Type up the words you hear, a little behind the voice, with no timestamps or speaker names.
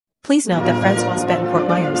Please note that Françoise Bettencourt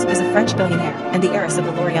Meyers is a French billionaire and the heiress of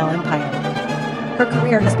the L'Oréal empire. Her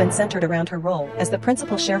career has been centered around her role as the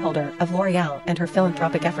principal shareholder of L'Oréal and her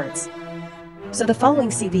philanthropic efforts. So the following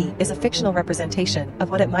CV is a fictional representation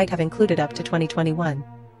of what it might have included up to 2021.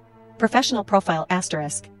 Professional profile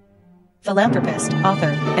 *. Philanthropist,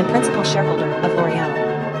 author, and principal shareholder of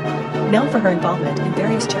L'Oréal. Known for her involvement in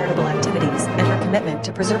various charitable activities and her commitment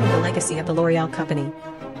to preserving the legacy of the L'Oréal company.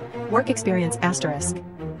 Work experience *.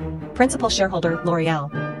 Principal shareholder L'Oréal.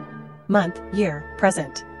 Month, year,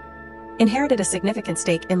 present. Inherited a significant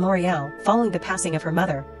stake in L'Oréal following the passing of her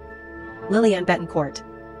mother, Liliane Bettencourt.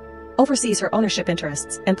 Oversees her ownership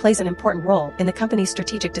interests and plays an important role in the company's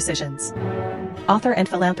strategic decisions. Author and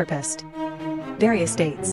philanthropist. Various dates.